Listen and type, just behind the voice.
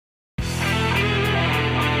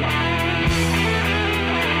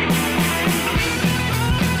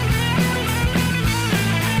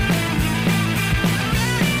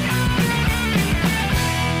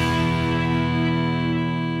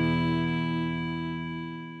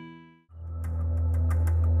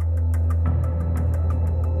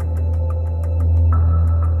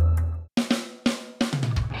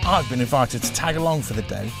I've been invited to tag along for the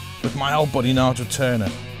day with my old buddy Nigel Turner,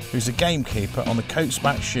 who's a gamekeeper on the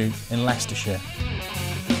Coatsback Shoot in Leicestershire.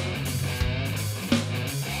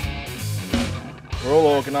 We're all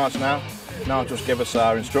organised now. Nigel's give us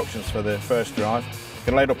our instructions for the first drive.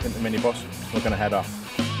 We're going to load up in the minibus, we're going to head off.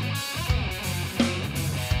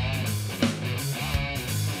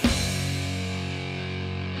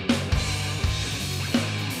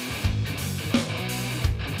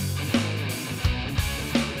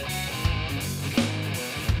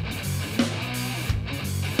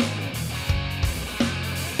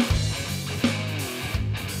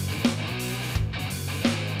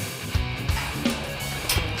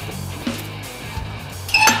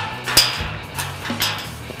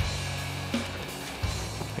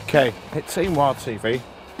 Okay, at Team Wild TV,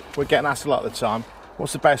 we're getting asked a lot of the time,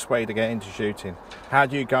 what's the best way to get into shooting? How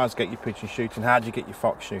do you guys get your pigeon shooting? How do you get your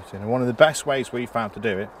fox shooting? And one of the best ways we found to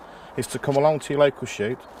do it is to come along to your local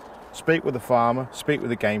shoot, speak with the farmer, speak with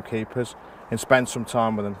the gamekeepers, and spend some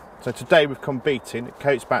time with them. So today we've come beating at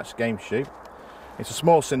Coatsback Game Shoot. It's a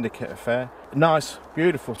small syndicate affair, a nice,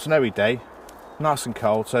 beautiful, snowy day, nice and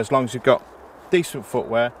cold, so as long as you've got decent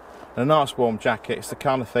footwear and a nice warm jacket, it's the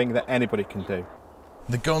kind of thing that anybody can do.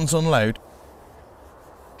 The guns unload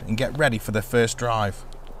and get ready for their first drive.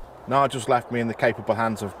 Nigel's left me in the capable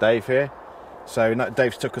hands of Dave here. So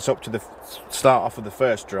Dave's took us up to the start off of the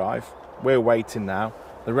first drive. We're waiting now.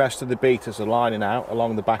 The rest of the beaters are lining out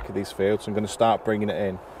along the back of these fields and going to start bringing it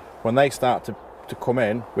in. When they start to come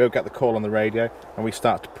in, we'll get the call on the radio and we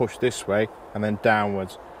start to push this way and then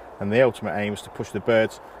downwards. And the ultimate aim is to push the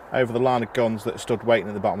birds over the line of guns that stood waiting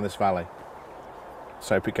at the bottom of this valley.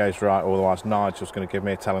 So hope it goes right, otherwise Nigel's going to give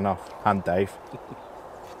me a telling off, and Dave.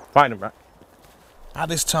 Find them, Brack. At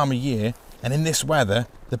this time of year, and in this weather,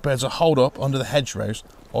 the birds are holed up under the hedgerows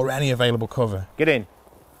or any available cover. Get in.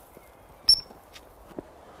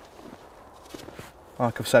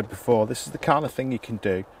 Like I've said before, this is the kind of thing you can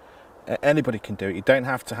do. Anybody can do it. You don't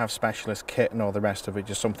have to have specialist kit and all the rest of it,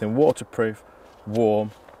 just something waterproof, warm,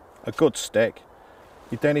 a good stick.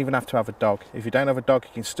 You don't even have to have a dog. If you don't have a dog,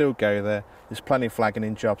 you can still go there. There's plenty of flagging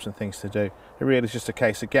in jobs and things to do. It really is just a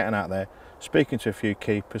case of getting out there, speaking to a few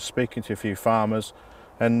keepers, speaking to a few farmers,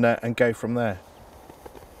 and go from there.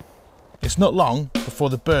 It's not long before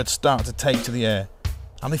the birds start to take to the air,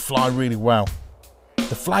 and they fly really well.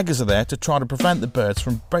 The flaggers are there to try to prevent the birds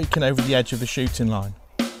from breaking over the edge of the shooting line.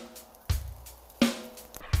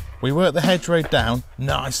 We work the hedgerow down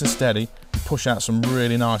nice and steady and push out some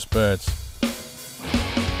really nice birds.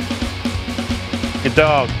 Good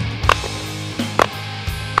dog.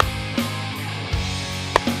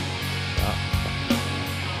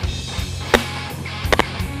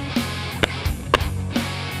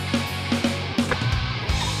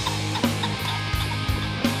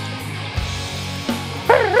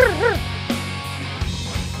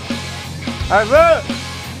 Over!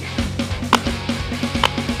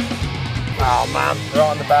 Oh man,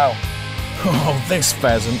 right on the bell. Oh, this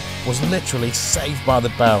pheasant was literally saved by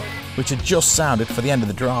the bell, which had just sounded for the end of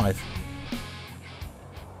the drive.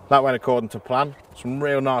 That went according to plan. Some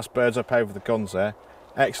real nice birds up over the guns there.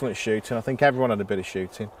 Excellent shooting. I think everyone had a bit of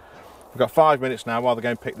shooting. We've got 5 minutes now while they're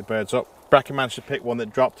going to pick the birds up. Bracken managed to pick one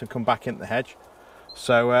that dropped and come back into the hedge.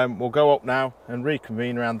 So we'll go up now and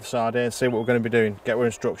reconvene around the side here and see what we're going to be doing. Get our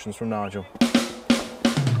instructions from Nigel.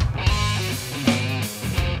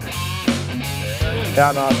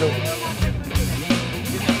 Yeah, Nigel.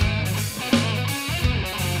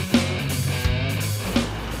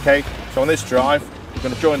 Okay, so on this drive, we're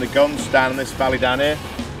going to join the guns down in this valley down here.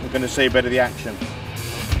 We're going to see a bit of the action.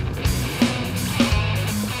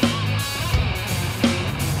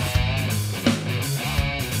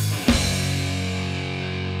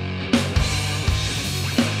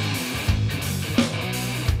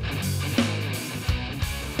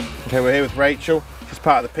 Okay, we're here with Rachel. She's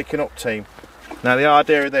part of the picking up team. Now the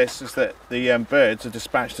idea of this is that the birds are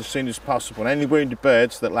dispatched as soon as possible. And any wounded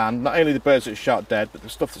birds that land, not only the birds that are shot dead, but the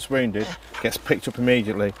stuff that's wounded gets picked up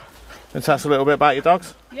immediately. Can you tell us a little bit about your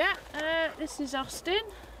dogs? Yeah, this is Austin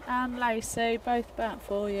and Lacey, both about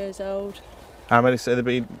 4 years old. How many? So they've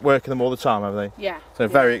been working them all the time, have they? Yeah. So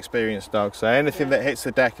very experienced dogs. So anything that hits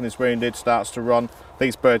the deck and is wounded starts to run.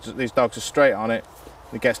 These dogs are straight on it.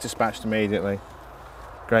 It gets dispatched immediately.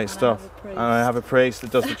 Great stuff. And I have a priest that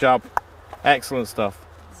does the job. Excellent stuff.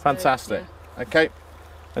 Fantastic. Yeah. Okay,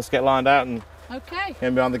 let's get lined out and get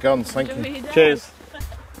behind the guns. Thank you. Cheers.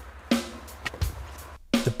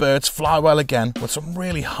 The birds fly well again with some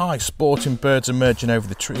really high sporting birds emerging over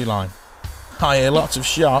the tree line. I hear lots of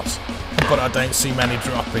shots, but I don't see many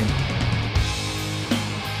dropping.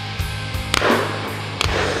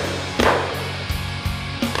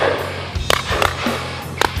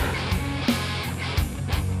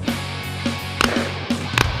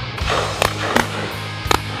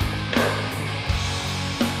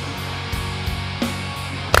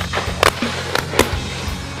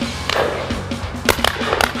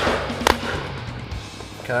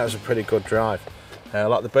 that was a pretty good drive.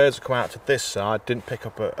 Like the birds that come out to this side didn't pick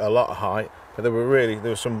up a lot of height, but there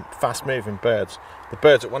were some fast moving birds. The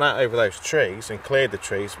birds that went out over those trees and cleared the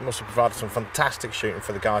trees must have provided some fantastic shooting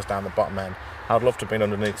for the guys down the bottom end. I'd love to have been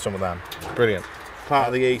underneath some of them. Brilliant. Part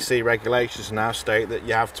of the EC regulations now state that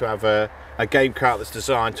you have to have a game cart that's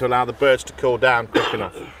designed to allow the birds to cool down quick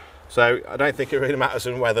enough. So I don't think it really matters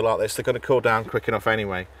in weather like this, they're going to cool down quick enough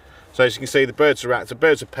anyway. So as you can see, the birds are racked. The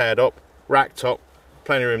birds are paired up, racked up,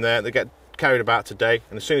 plenty of room there. They get carried about today,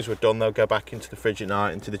 and as soon as we're done, they'll go back into the fridge at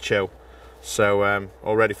night, into the chill. So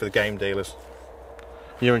all ready for the game dealers.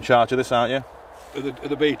 You're in charge of this, aren't you?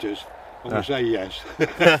 The beaters? I'm going to say yes.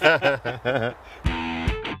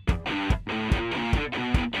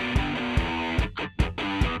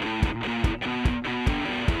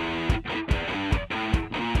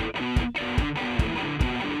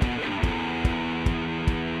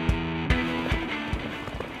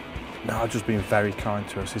 Now, just been very kind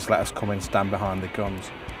to us. He's let us come in and stand behind the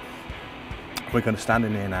guns. We're going to stand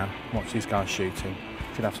in here now, watch these guys shooting.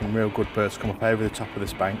 Should have some real good birds come up over the top of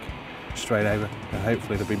this bank, straight over, and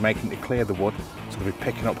hopefully they'll be making it clear the wood, so they'll be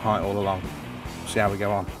picking up height all along. See how we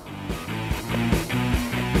go on.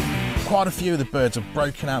 Quite a few of the birds have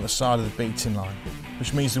broken out the side of the beating line,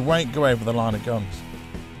 which means they won't go over the line of guns.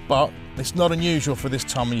 But it's not unusual for this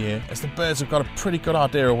time of year, as the birds have got a pretty good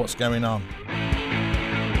idea of what's going on.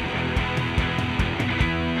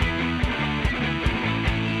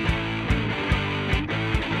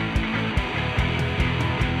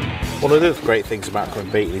 One of the other great things about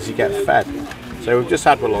coming beating is you get fed. So we've just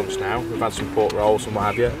had our lunch now, we've had some pork rolls and what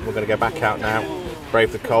have you. We're going to go back out now,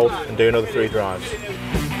 brave the cold and do another 3 drives.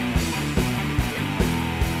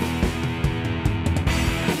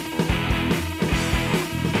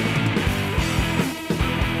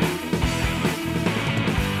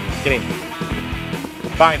 Get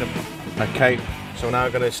in. Bind them. Okay, so now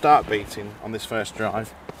we're going to start beating on this first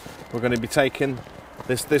drive. We're going to be taking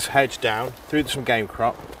this hedge down through some game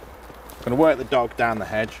crop. Going to work the dog down the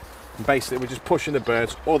hedge, and basically we're just pushing the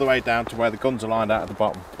birds all the way down to where the guns are lined out at the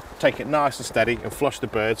bottom. Take it nice and steady and flush the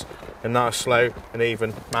birds in a nice, slow and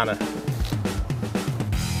even manner.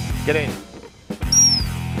 Get in.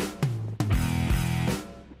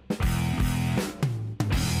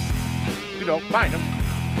 Good dog, bind them.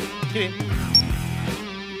 Get in.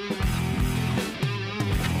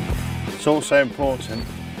 It's also important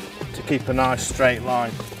to keep a nice straight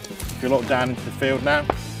line. If you look down into the field now,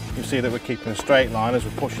 you'll see that we're keeping a straight line as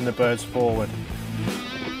we're pushing the birds forward.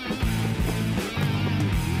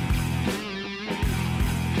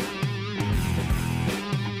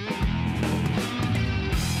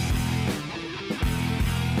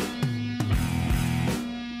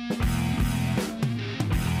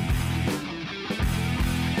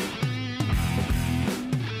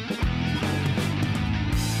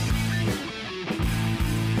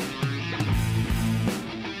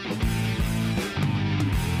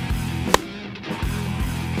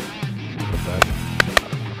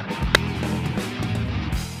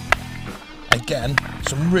 Again,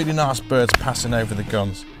 some really nice birds passing over the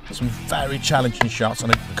guns. Some very challenging shots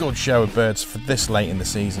and a good show of birds for this late in the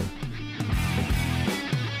season.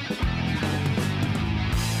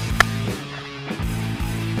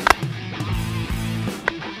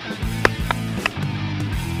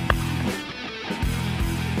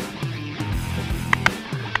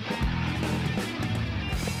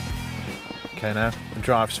 Okay, now the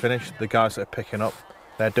drive's finished. The guys that are picking up,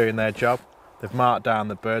 they're doing their job. They've marked down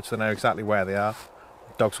the birds so they know exactly where they are.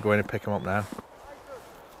 The dogs will go in and pick them up now.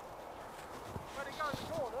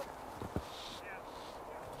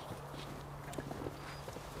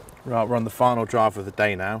 Right, we're on the final drive of the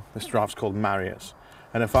day now. This drive's called Marriott's.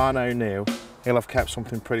 And if I know Neil, he'll have kept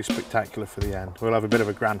something pretty spectacular for the end. We'll have a bit of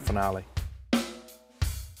a grand finale.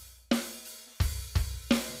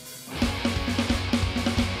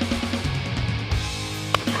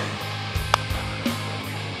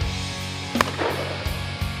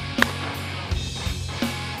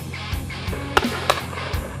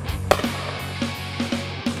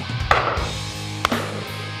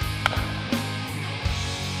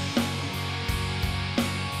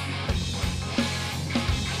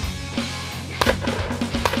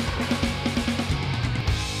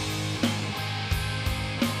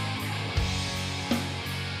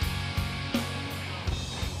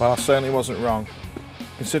 Well, I certainly wasn't wrong.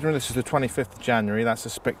 Considering this is the 25th of January, that's a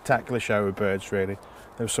spectacular show of birds, really.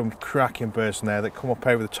 There were some cracking birds in there that come up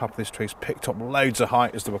over the top of these trees, picked up loads of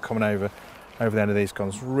height as they were coming over the end of these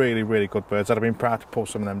guns. Really, really good birds. I'd have been proud to pull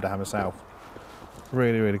some of them down myself.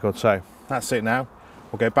 Really, really good. So, that's it now.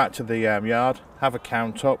 We'll go back to the yard, have a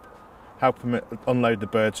count up, help him unload the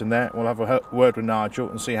birds in there. We'll have a word with Nigel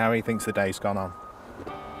and see how he thinks the day's gone on.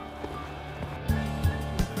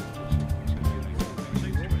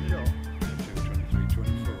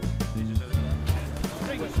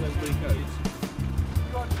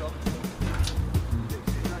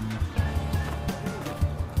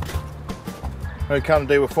 We can't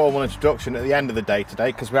do a formal introduction at the end of the day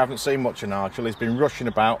today because we haven't seen much of Nigel. He's been rushing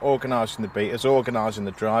about, organising the beaters, organising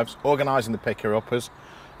the drives, organising the picker-uppers.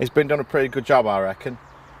 He's been doing a pretty good job, I reckon.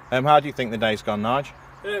 How do you think the day's gone, Nigel?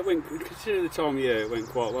 Yeah, it went, considering the time of year, it went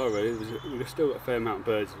quite well really. We've still got a fair amount of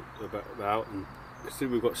birds about, and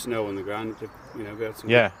considering we've got snow on the ground, you know, we had some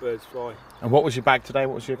good birds fly. And what was your bag today?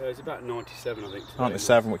 What was your? It was about 97, I think.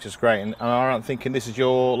 97, which is great. And I'm thinking this is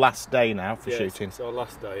your last day now for shooting. It's our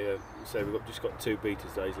last day. So we've just got 2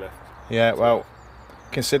 beaters days left. Yeah, well,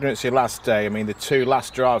 considering it's your last day, I mean, the 2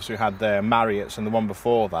 last drives we had there, Marriott's and the one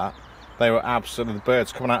before that, they were absolutely, the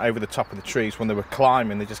birds coming out over the top of the trees. When they were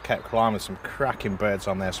climbing, they just kept climbing. Some cracking birds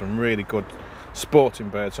on there, some really good sporting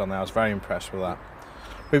birds on there. I was very impressed with that.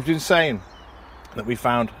 We've been saying that we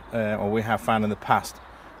found, or we have found in the past,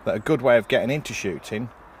 that a good way of getting into shooting,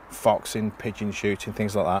 foxing, pigeon shooting,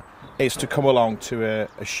 things like that, is to come along to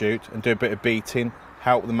a shoot and do a bit of beating,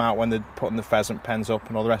 help them out when they're putting the pheasant pens up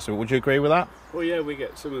and all the rest of it. Would you agree with that? Well, yeah, we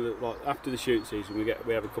get some of the, like after the shoot season,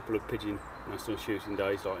 we have a couple of pigeon national shooting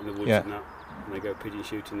days, like in the woods and that, and they go pigeon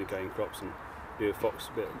shooting, they gain crops and do a fox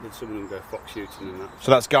bit. Some of them go fox shooting and that. So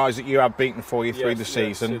that's guys that you have beaten for you through the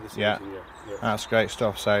season. Through the season, yeah. That's great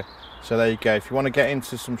stuff. So there you go. If you want to get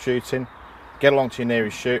into some shooting, get along to your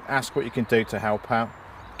nearest shoot, ask what you can do to help out,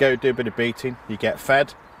 go do a bit of beating, you get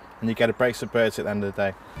fed, and you get a brace of birds at the end of the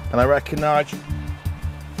day. And I reckon, Nigel,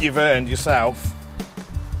 you've earned yourself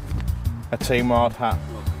a Team Wild hat.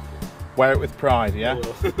 Wear it with pride, yeah?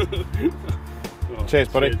 Cheers,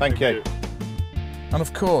 buddy. Thank you. And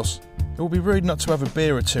of course, it would be rude not to have a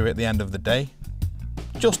beer or 2 at the end of the day.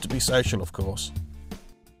 Just to be social, of course.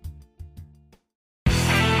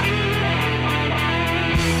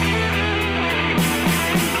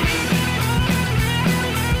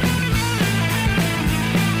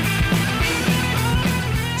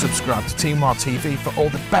 Subscribe to Team Wild TV for all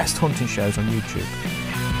the best hunting shows on YouTube.